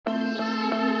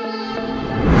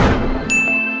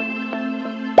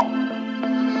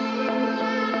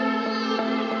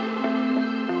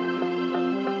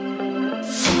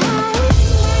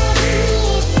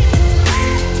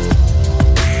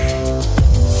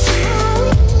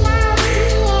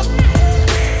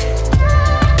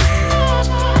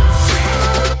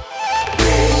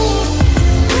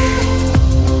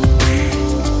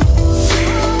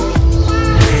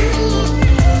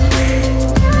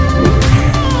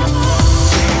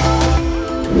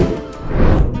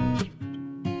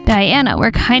Diana, we're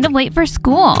kind of late for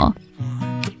school.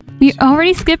 We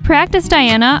already skipped practice,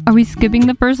 Diana. Are we skipping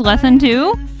the first lesson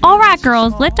too? All right,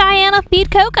 girls, let Diana feed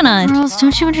Coconut. Girls,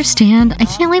 don't you understand? I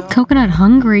can't leave Coconut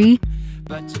hungry.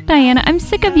 Diana, I'm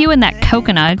sick of you and that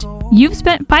Coconut. You've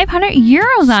spent 500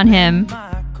 euros on him.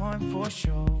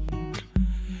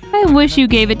 I wish you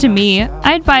gave it to me.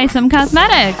 I'd buy some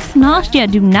cosmetics.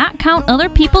 Nastya, do not count other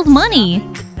people's money.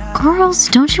 Girls,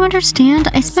 don't you understand?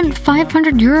 I spent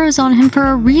 500 euros on him for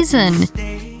a reason.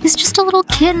 He's just a little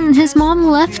kitten. His mom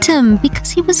left him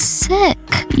because he was sick.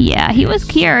 Yeah, he was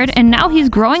cured and now he's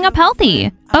growing up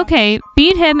healthy. Okay,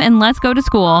 feed him and let's go to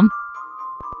school.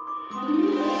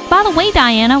 By the way,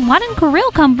 Diana, why didn't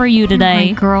Kirill come for you today?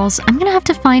 Right, girls, I'm gonna have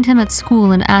to find him at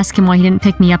school and ask him why he didn't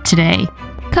pick me up today.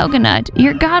 Coconut,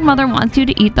 your godmother wants you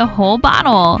to eat the whole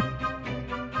bottle.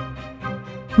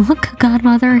 Look,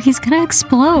 godmother, he's gonna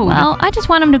explode. Well, I just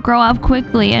want him to grow up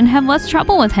quickly and have less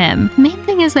trouble with him. Main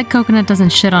thing is that Coconut doesn't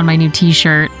shit on my new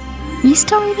t-shirt. Are you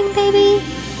still eating, baby?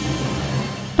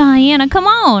 Diana, come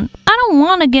on. I don't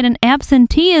want to get an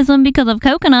absenteeism because of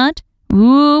Coconut.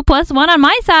 Ooh, +1 on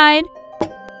my side.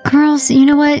 Girls, you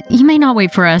know what? You may not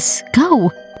wait for us.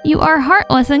 Go. You are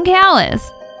heartless and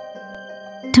callous.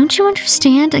 Don't you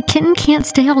understand? A kitten can't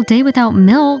stay all day without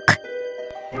milk.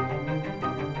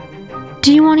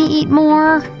 Do you want to eat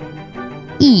more?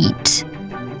 Eat.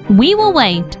 We will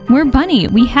wait. We're Bunny.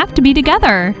 We have to be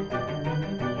together.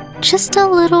 Just a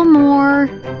little more.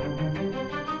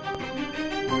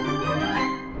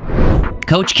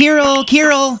 Coach Kirill!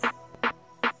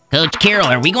 Coach Kirill,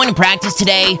 are we going to practice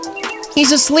today?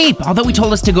 He's asleep, although he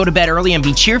told us to go to bed early and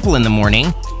be cheerful in the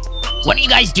morning. What are you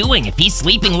guys doing? If he's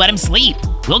sleeping, let him sleep.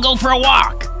 We'll go for a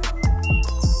walk.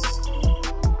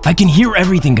 I can hear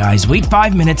everything, guys. Wait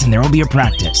 5 minutes and there will be a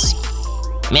practice.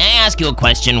 May I ask you a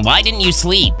question? Why didn't you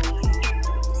sleep?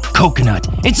 Coconut.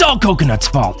 It's all Coconut's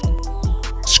fault.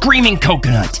 Screaming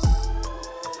Coconut.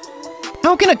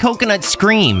 How can a coconut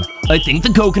scream? I think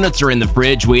the coconuts are in the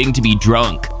fridge waiting to be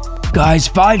drunk. Guys,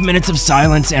 5 minutes of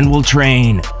silence and we'll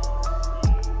train.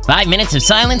 5 minutes of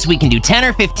silence? We can do 10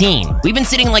 or 15. We've been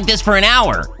sitting like this for an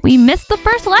hour. We missed the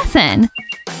first lesson.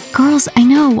 Girls, I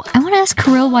know. I want to ask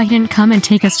Kirill why he didn't come and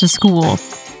take us to school.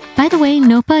 By the way,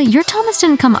 Nopa, your Thomas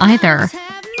didn't come either.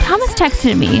 Thomas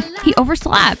texted me. He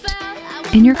overslept.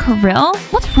 And your Kirill?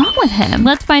 What's wrong with him?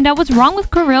 Let's find out what's wrong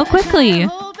with Kirill quickly.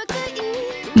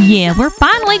 Yeah, we're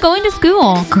finally going to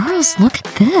school. Girls, look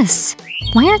at this.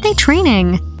 Why aren't they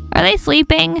training? Are they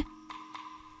sleeping?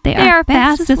 They are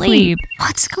fast asleep.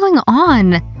 What's going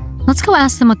on? Let's go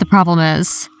ask them what the problem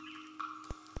is.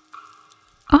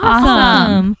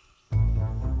 Awesome.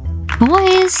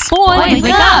 Boys,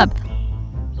 wake up.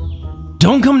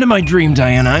 Don't come to my dream,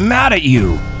 Diana. I'm mad at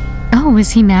you. Oh,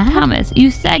 is he mad? Thomas, you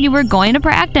said you were going to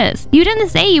practice. You didn't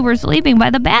say you were sleeping by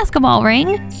the basketball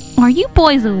ring. Are you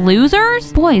boys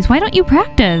losers? Boys, why don't you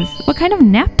practice? What kind of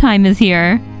nap time is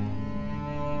here?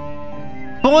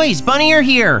 Boys, Bunny are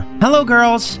here. Hello,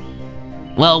 girls.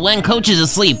 Well, when Coach is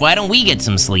asleep, why don't we get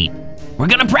some sleep? We're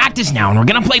gonna practice now and we're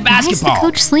gonna play basketball. Why is the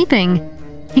coach sleeping?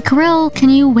 Hey, Kirill,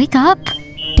 can you wake up?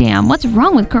 Damn, what's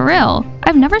wrong with Kirill?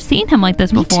 I've never seen him like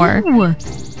this before. Me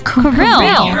too.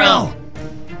 Kirill!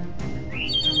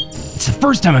 It's the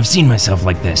first time I've seen myself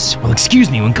like this. Well, excuse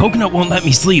me, when Coconut won't let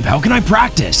me sleep, how can I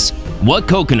practice? What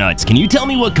coconuts? Can you tell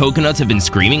me what coconuts have been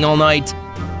screaming all night?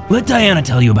 Let Diana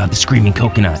tell you about the screaming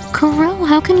coconut. Kirill,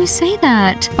 how can you say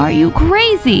that? Are you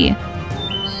crazy?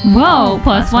 Whoa,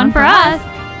 +1 for us.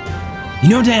 You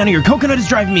know, Diana, your coconut is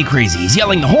driving me crazy. He's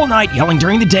yelling the whole night, yelling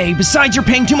during the day. Besides, you're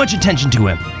paying too much attention to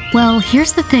him. Well,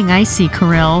 here's the thing I see,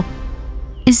 Kirill.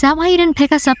 Is that why you didn't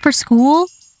pick us up for school?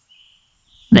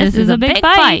 This is a big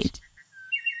fight.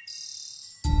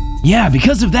 Yeah,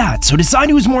 because of that. So decide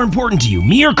who's more important to you,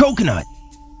 me or Coconut.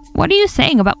 What are you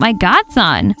saying about my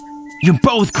godson? You're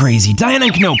both crazy. Diana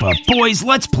and Knopa. Boys,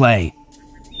 let's play.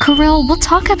 Kirill, we'll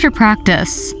talk after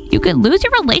practice. You could lose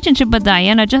your relationship with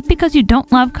Diana just because you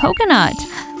don't love Coconut.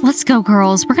 Let's go,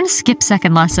 girls. We're gonna skip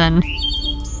second lesson.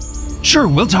 Sure,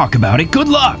 we'll talk about it. Good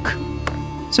luck.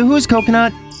 So who's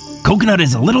Coconut? Coconut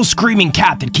is a little screaming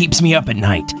cat that keeps me up at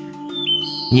night.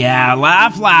 Yeah,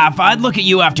 laugh, laugh. I'd look at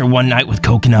you after one night with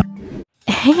Coconut.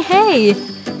 Hey!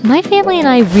 My family and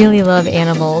I really love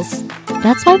animals.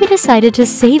 That's why we decided to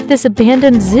save this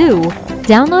abandoned zoo.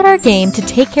 Download our game to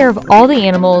take care of all the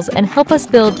animals and help us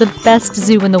build the best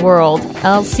zoo in the world.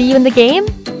 I'll see you in the game?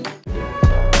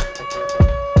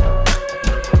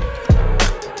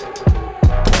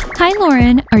 Hi,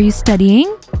 Lauren. Are you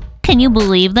studying? Can you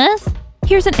believe this?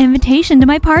 Here's an invitation to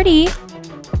my party.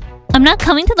 I'm not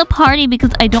coming to the party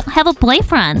because I don't have a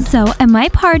boyfriend. So at my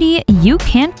party, you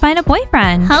can't find a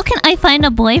boyfriend. How can I find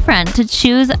a boyfriend to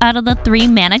choose out of the 3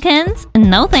 mannequins?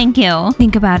 No, thank you.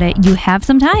 Think about it. You have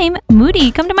some time.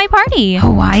 Moody, come to my party.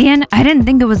 Hawaiian? I didn't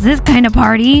think it was this kind of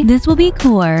party. This will be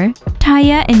cooler.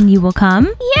 Taya, and you will come?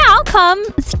 Yeah, I'll come.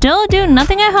 Still do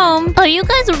nothing at home. Are you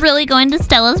guys really going to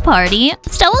Stella's party?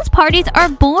 Stella's parties are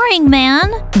boring, man.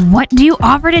 What do you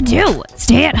offer to do?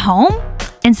 Stay at home?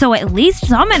 And so at least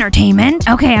some entertainment.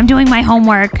 Okay, I'm doing my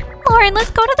homework. Lauren,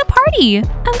 let's go to the party.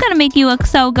 I'm gonna make you look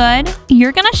so good.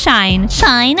 You're gonna shine.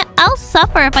 Shine? I'll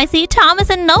suffer if I see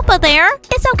Thomas and Nopa there.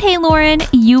 It's okay, Lauren.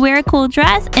 You wear a cool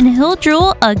dress and he'll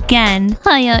drool again.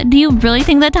 Taya, do you really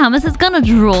think that Thomas is gonna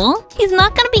drool? He's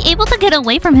not gonna be able to get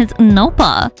away from his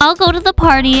Nopa. I'll go to the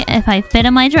party if I fit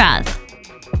in my dress.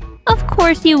 Of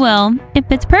course you will. It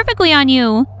fits perfectly on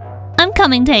you. I'm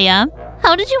coming, Taya.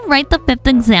 How did you write the 5th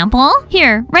example?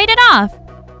 Here, write it off.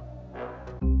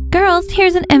 Girls,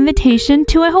 here's an invitation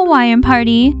to a Hawaiian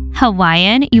party.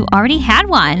 Hawaiian? You already had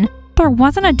one. There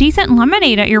wasn't a decent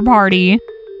lemonade at your party.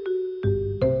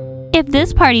 If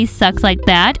this party sucks like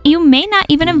that, you may not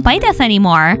even invite us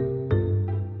anymore.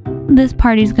 This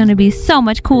party's gonna be so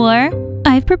much cooler.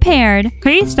 I've prepared.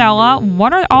 Hey Stella,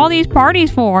 what are all these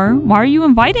parties for? Why are you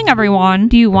inviting everyone?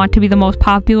 Do you want to be the most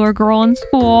popular girl in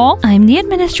school? I'm the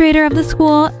administrator of the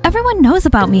school. Everyone knows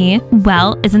about me.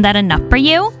 Well, isn't that enough for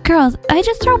you? Girls, I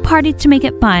just throw parties to make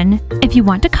it fun. If you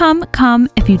want to come, come.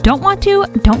 If you don't want to,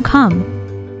 don't come.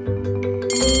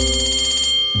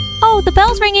 Oh, the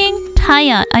bell's ringing.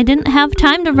 Taya, I didn't have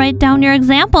time to write down your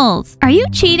examples. Are you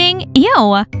cheating?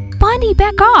 Ew. Bonnie,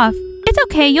 back off. It's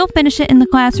okay, you'll finish it in the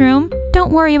classroom.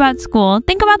 Don't worry about school.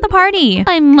 Think about the party.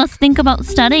 I must think about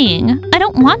studying. I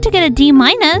don't want to get a D-.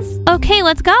 Okay,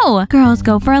 let's go. Girls,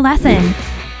 go for a lesson.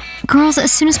 Girls,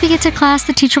 as soon as we get to class,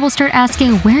 the teacher will start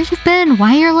asking where you've been,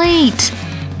 why you're late.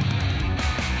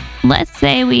 Let's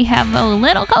say we have a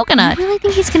little coconut. You really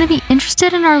think he's going to be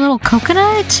interested in our little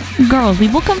coconut? Girls, we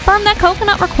will confirm that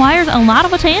coconut requires a lot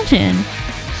of attention.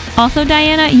 Also,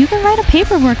 Diana, you can write a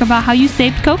paperwork about how you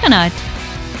saved coconut.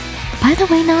 By the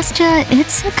way, Nastya,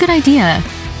 it's a good idea.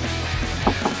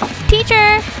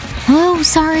 Teacher! Hello,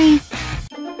 sorry.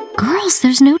 Girls,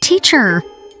 there's no teacher.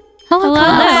 Hello,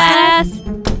 class.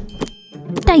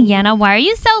 Diana, why are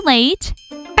you so late?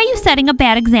 Are you setting a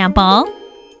bad example?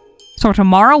 So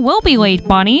tomorrow we'll be late,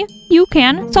 Bunny. You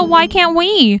can, so why can't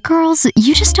we? Girls,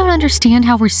 you just don't understand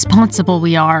how responsible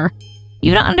we are.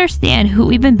 You don't understand who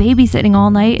we've been babysitting all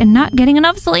night and not getting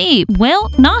enough sleep. Well,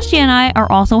 Nastya and I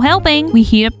are also helping. We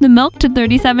heat up the milk to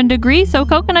 37 degrees so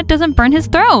Coconut doesn't burn his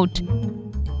throat.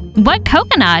 What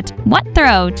coconut? What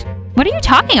throat? What are you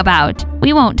talking about?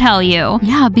 We won't tell you.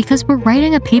 Yeah, because we're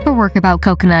writing a paperwork about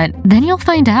Coconut. Then you'll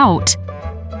find out.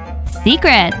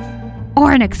 Secrets.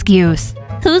 Or an excuse.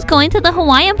 Who's going to the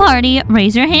Hawaiian party?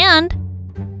 Raise your hand.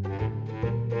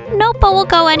 Nope, but we'll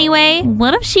go anyway.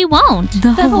 What if she won't?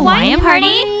 The Hawaiian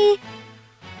party?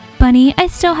 Bunny, I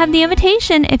still have the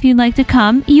invitation. If you'd like to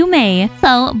come, you may.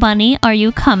 So, Bunny, are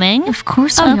you coming? Of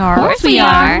course we are. Of course we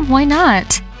are. Why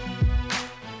not?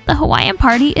 The Hawaiian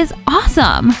party is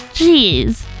awesome.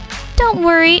 Jeez. Don't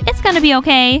worry, it's gonna be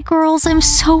okay. Girls, I'm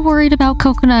so worried about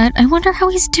Coconut. I wonder how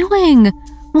he's doing.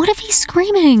 What if he's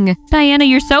screaming? Diana,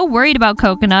 you're so worried about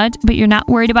Coconut, but you're not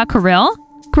worried about Kirill?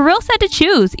 Kirill said to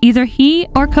choose either he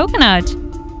or Coconut.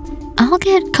 I'll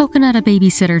get Coconut a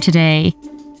babysitter today.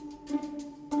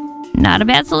 Not a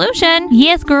bad solution.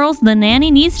 Yes, girls, the nanny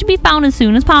needs to be found as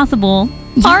soon as possible.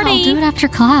 Party! Yeah, I'll do it after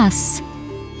class.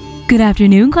 Good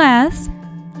afternoon, class.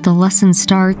 The lesson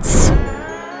starts.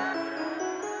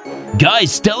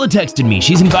 Guys, Stella texted me.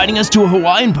 She's inviting us to a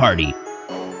Hawaiian party.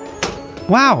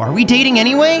 Wow, are we dating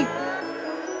anyway?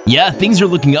 Yeah, things are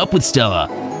looking up with Stella.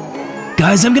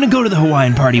 Guys, I'm gonna go to the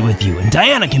Hawaiian party with you, and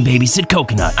Diana can babysit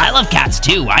Coconut. I love cats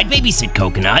too. I'd babysit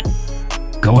Coconut.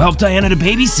 Go help Diana to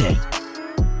babysit.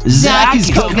 Zach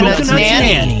is Coconut's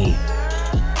nanny.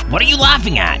 What are you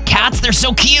laughing at? Cats, they're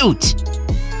so cute.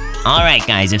 All right,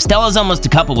 guys, if Stella's almost a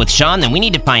couple with Sean, then we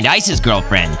need to find Ice's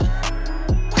girlfriend.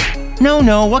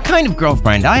 No, what kind of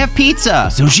girlfriend? I have pizza.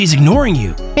 So she's ignoring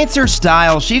you. It's her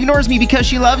style. She ignores me because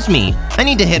she loves me. I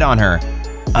need to hit on her.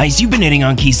 Ice, you've been hitting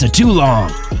on Kisa too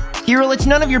long. Kirill, it's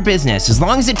none of your business. As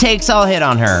long as it takes, I'll hit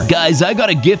on her. Guys, I got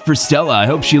a gift for Stella. I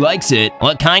hope she likes it.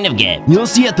 What kind of gift? You'll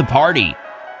see at the party.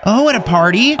 Oh, at a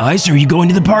party? Ice, are you going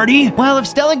to the party? Well, if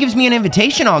Stella gives me an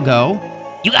invitation, I'll go.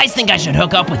 You guys think I should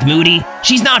hook up with Moody?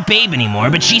 She's not Babe anymore,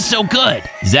 but she's so good.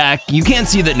 Zach, you can't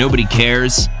see that nobody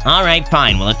cares. All right,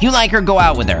 fine. Well, if you like her, go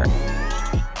out with her.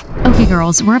 Okay,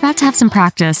 girls, we're about to have some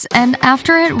practice, and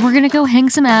after it, we're gonna go hang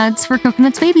some ads for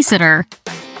Coconut's babysitter.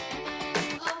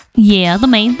 Yeah, the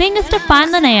main thing is to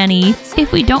find the nanny.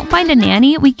 If we don't find a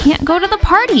nanny, we can't go to the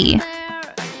party.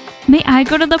 May I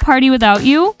go to the party without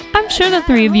you? I'm sure the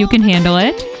three of you can handle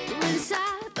it.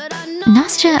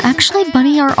 Nastya, actually,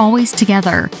 Bunny are always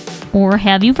together. Or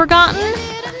have you forgotten?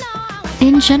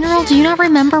 In general, do you not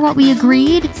remember what we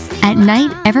agreed? At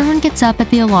night, everyone gets up at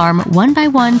the alarm one by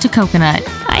one to Coconut.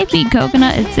 I feed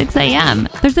Coconut at 6 a.m.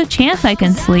 There's a chance I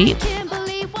can sleep.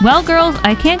 Well, girls,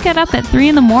 I can't get up at 3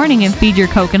 in the morning and feed your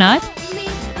Coconut.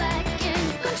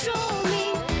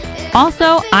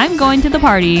 Also, I'm going to the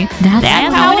party.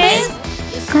 That's how it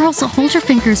is? Girls, hold your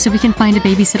fingers so we can find a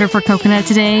babysitter for Coconut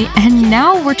today, and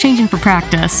now we're changing for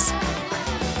practice.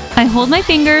 I hold my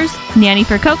fingers. Nanny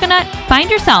for Coconut,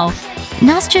 find yourself.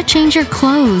 Nastya, change your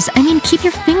clothes. I mean, keep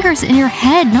your fingers in your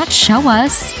head, not show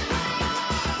us.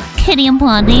 Kitty and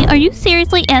Blondie, are you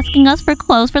seriously asking us for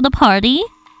clothes for the party?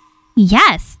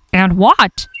 Yes. And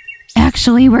what?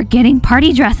 Actually, we're getting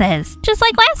party dresses. Just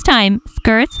like last time.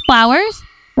 Skirts, flowers.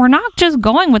 We're not just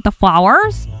going with the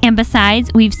flowers. And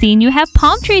besides, we've seen you have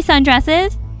palm tree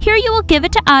sundresses. Here you will give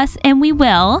it to us and we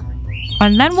will.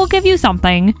 And then we'll give you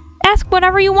something. Ask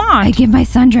whatever you want. I give my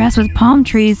sundress with palm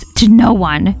trees to no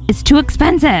one. It's too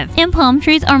expensive. And palm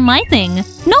trees are my thing.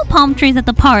 No palm trees at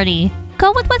the party.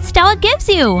 Go with what Stella gives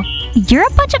you. You're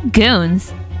a bunch of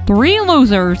goons. 3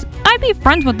 losers. I'd be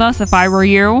friends with us if I were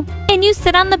you. And you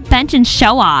sit on the bench and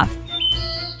show off.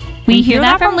 We hear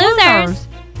that from losers.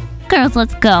 Girls,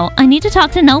 let's go. I need to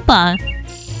talk to Nopa.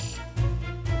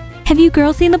 Have you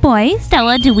girls seen the boys?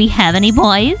 Stella, do we have any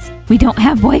boys? We don't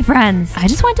have boyfriends. I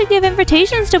just want to give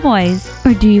invitations to boys.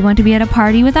 Or do you want to be at a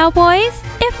party without boys?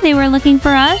 If they were looking for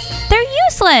us, they're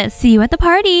useless. See you at the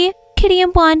party. Kitty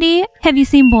and Blondie, have you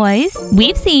seen boys?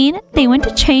 We've seen. They went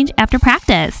to change after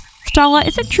practice. Stella,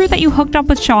 is it true that you hooked up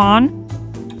with Sean?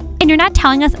 And you're not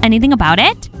telling us anything about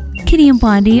it? Kitty and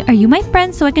Blondie, are you my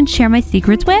friends so I can share my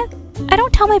secrets with? I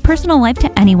don't tell my personal life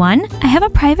to anyone. I have a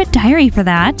private diary for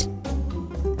that.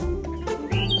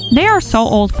 They are so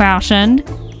old-fashioned.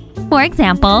 For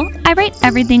example, I write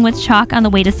everything with chalk on the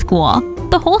way to school.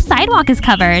 The whole sidewalk is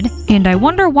covered. And I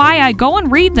wonder why I go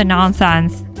and read the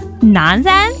nonsense.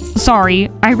 Nonsense? Sorry,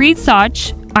 I read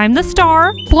such. I'm the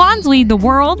star. Blondes lead the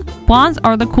world. Blondes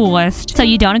are the coolest. So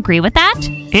you don't agree with that?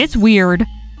 It's weird.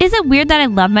 Is it weird that I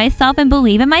love myself and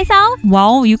believe in myself?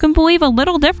 Well, you can believe a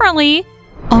little differently.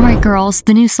 Alright girls,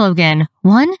 the new slogan.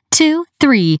 1, 2,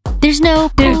 3. There's no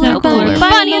cooler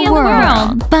bunny in the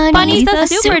world. Bunny's the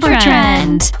super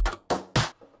trend.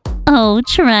 Oh,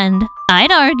 trend.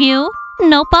 I'd argue.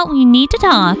 No, but we need to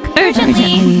talk.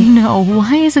 Urgently. No,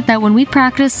 why is it that when we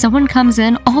practice, someone comes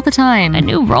in all the time? A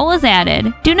new rule is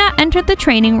added. Do not enter the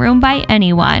training room by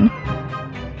anyone.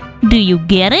 Do you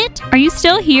get it? Are you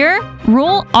still here?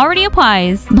 Rule already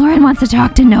applies. Lauren wants to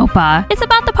talk to Nopa. It's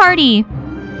about the party.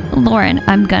 Lauren,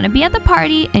 I'm gonna be at the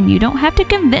party and you don't have to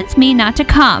convince me not to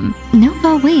come.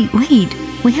 Nopa,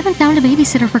 wait. We haven't found a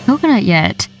babysitter for Coconut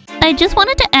yet. I just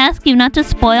wanted to ask you not to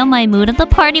spoil my mood at the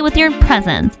party with your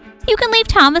presence. You can leave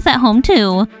Thomas at home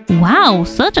too. Wow,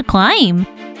 such a climb.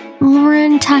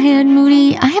 Lauren, Taya, and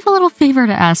Moody, I have a little favor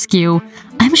to ask you.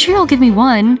 I'm sure you'll give me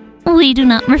one. We do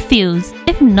not refuse.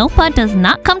 If Nopa does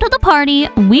not come to the party,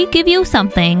 we give you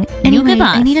something. Anyway, you give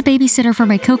us. I need a babysitter for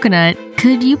my Coconut.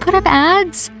 Could you put up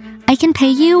ads? I can pay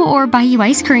you or buy you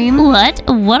ice cream. What?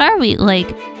 What are we,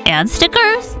 like, ad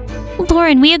stickers?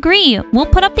 Lauren, we agree. We'll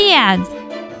put up the ads.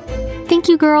 Thank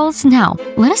you, girls. Now,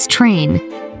 let us train.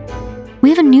 We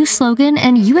have a new slogan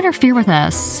and you interfere with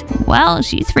us. Well,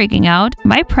 she's freaking out.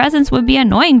 My presence would be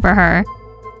annoying for her.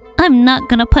 I'm not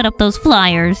gonna put up those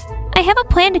flyers. I have a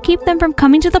plan to keep them from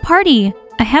coming to the party.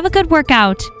 I have a good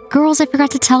workout. Girls, I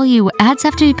forgot to tell you, ads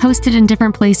have to be posted in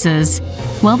different places.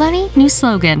 Well, Bunny, new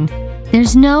slogan.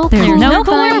 There's no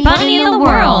cooler bunny in the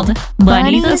world.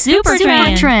 Bunny's a super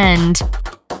trend.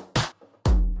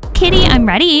 Kitty, I'm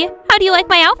ready. How do you like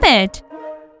my outfit?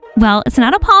 Well, it's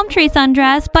not a palm tree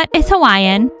sundress, but it's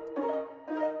Hawaiian.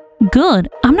 Good.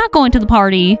 I'm not going to the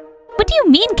party. What do you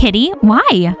mean, Kitty?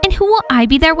 Why? And who will I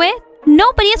be there with?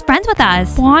 Nobody is friends with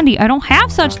us. Blondie, I don't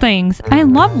have such things. I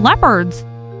love leopards.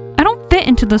 I don't fit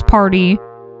into this party.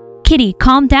 Kitty,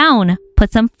 calm down.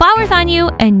 Put some flowers on you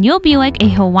and you'll be like a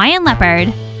Hawaiian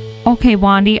leopard. Okay,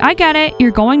 Blondie, I get it.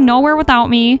 You're going nowhere without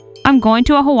me. I'm going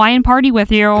to a Hawaiian party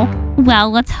with you.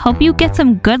 Well, let's hope you get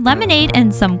some good lemonade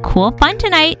and some cool fun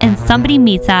tonight and somebody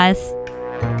meets us.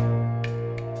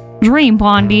 Dream,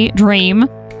 Blondie, dream.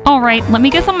 Alright, let me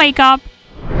get some makeup.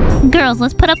 Girls,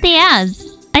 let's put up the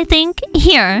ads. I think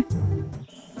here.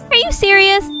 Are you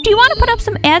serious? Do you want to put up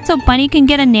some ads so Bunny can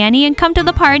get a nanny and come to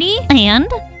the party? And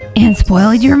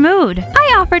spoiled your mood.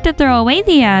 I offered to throw away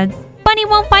the ads. Bunny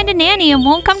won't find a nanny and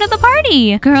won't come to the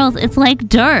party. Girls, it's like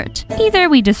dirt. Either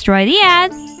we destroy the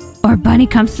ads, or Bunny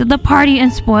comes to the party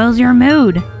and spoils your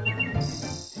mood.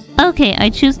 Okay, I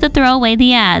choose to throw away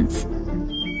the ads.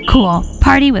 Cool.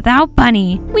 Party without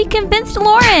Bunny. We convinced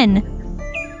Lauren.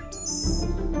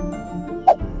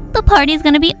 The party's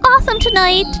gonna be awesome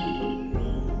tonight.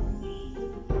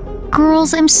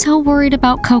 Girls, I'm so worried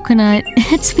about Coconut.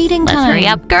 It's feeding time. Let's hurry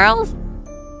up, girls.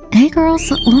 Hey girls,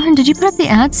 Lauren, did you put up the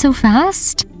ads so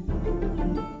fast?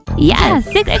 Yes,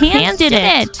 Six Hands did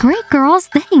it. Great, girls,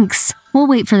 thanks. We'll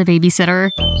wait for the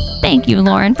babysitter. Thank you,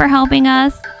 Lauren, for helping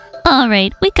us. All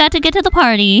right, we got to get to the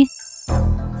party.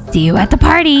 See you at the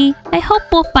party. I hope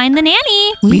we'll find the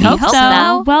nanny. We hope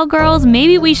so. Well, girls,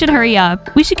 maybe we should hurry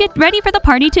up. We should get ready for the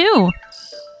party, too.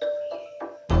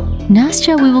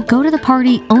 Nastya, we will go to the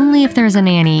party only if there's a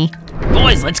nanny.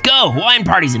 Boys, let's go. Hawaiian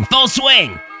party's in full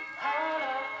swing.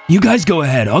 You guys go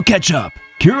ahead, I'll catch up.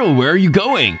 Carol, where are you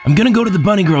going? I'm gonna go to the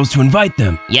bunny girls to invite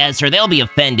them. Yes, or they'll be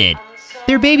offended.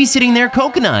 They're babysitting their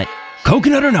Coconut.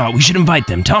 Coconut or not, we should invite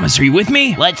them. Thomas, are you with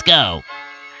me? Let's go.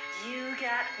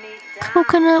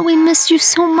 Coconut, we missed you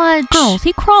so much. Girls,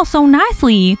 he crawls so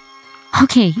nicely.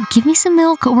 Okay, give me some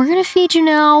milk. We're gonna feed you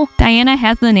now. Diana,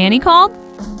 has the nanny called?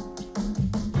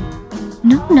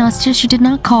 No, Nastya, she did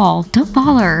not call. Don't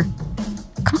bother.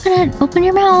 Coconut, open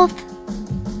your mouth.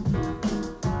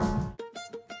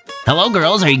 Hello,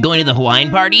 girls. Are you going to the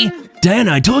Hawaiian party?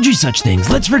 Diana, I told you such things.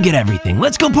 Let's forget everything.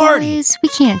 Let's go party. Please, we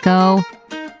can't go.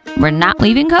 We're not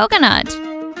leaving Coconut.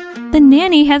 The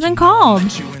nanny hasn't called.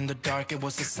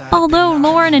 Although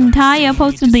Lauren and Taya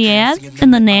posted the ads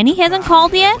and the nanny hasn't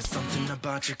called yet.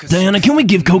 Diana, can we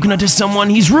give Coconut to someone?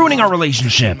 He's ruining our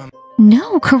relationship.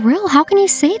 No, Kirill, how can you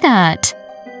say that?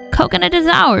 Coconut is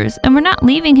ours, and we're not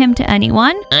leaving him to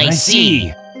anyone. I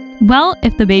see. Well,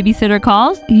 if the babysitter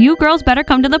calls, you girls better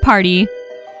come to the party.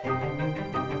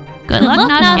 Good luck,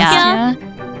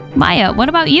 Nastya. Maya, what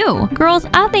about you? Girls,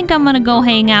 I think I'm gonna go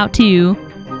hang out too.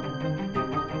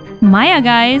 Maya,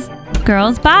 guys.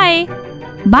 Girls, bye.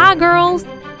 Bye, girls.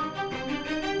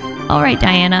 All right,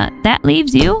 Diana, that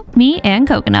leaves you, me, and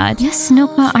Coconut. Yes,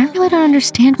 Nopa, I really don't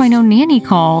understand why no nanny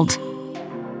called.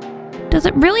 Does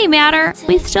it really matter?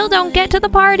 We still don't get to the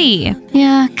party.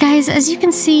 Yeah, guys, as you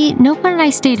can see, Nopa and I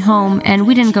stayed home and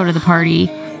we didn't go to the party.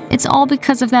 It's all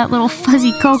because of that little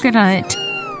fuzzy Coconut.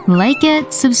 Like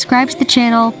it, subscribe to the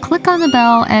channel, click on the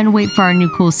bell, and wait for our new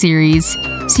cool series.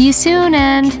 See you soon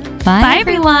and Bye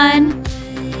everyone!